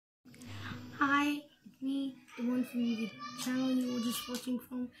Hi, it's me, the one from the channel you were just watching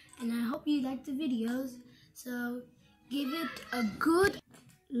from, and I hope you liked the videos. So give it a good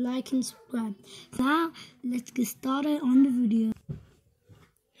like and subscribe. Now let's get started on the video.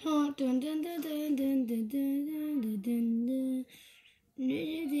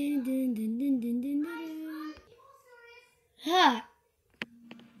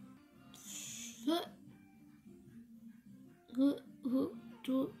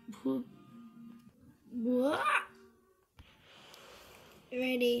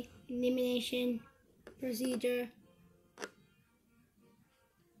 Ready, elimination procedure.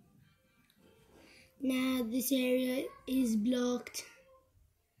 Now this area is blocked.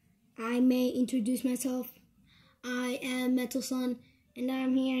 I may introduce myself. I am Metal Sun, and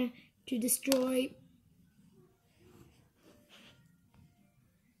I'm here to destroy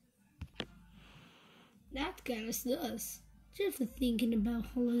that kind of sus. Just for thinking about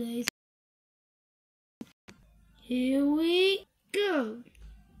holidays. Here we go.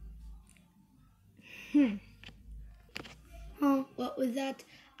 What was that?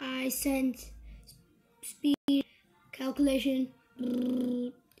 I sent speed calculation.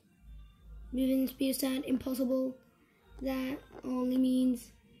 Moving speed sound impossible. That only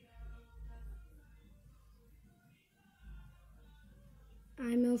means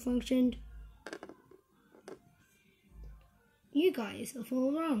I malfunctioned. You guys are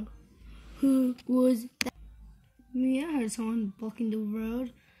full wrong. Who was that? Me, I heard someone blocking the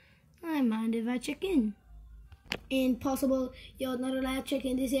road. I mind if I check in. Impossible. You're not allowed to check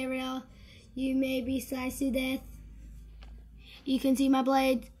in this area. You may be sliced to death. You can see my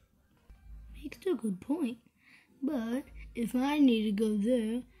blade. Makes a good point. But if I need to go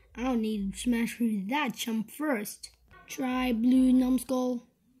there, I'll need to smash through that chump first. Try blue numbskull.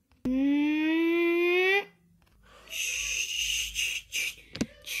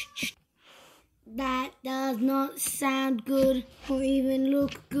 That does not sound good or even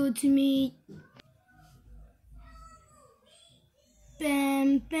look good to me.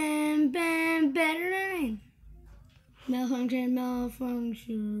 Bam, bam, bam, better than malfunction,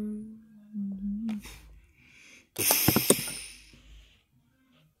 malfunction.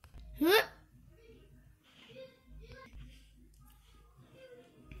 Huh?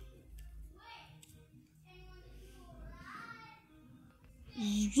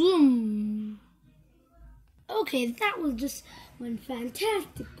 Zoom. Okay, that was just one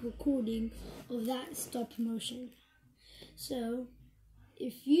fantastic recording of that stop motion. So,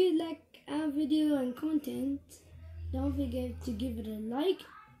 if you like our video and content, don't forget to give it a like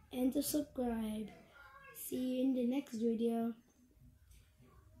and to subscribe. See you in the next video.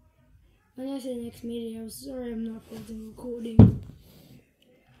 When I say next video, sorry I'm not recording.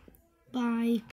 Bye.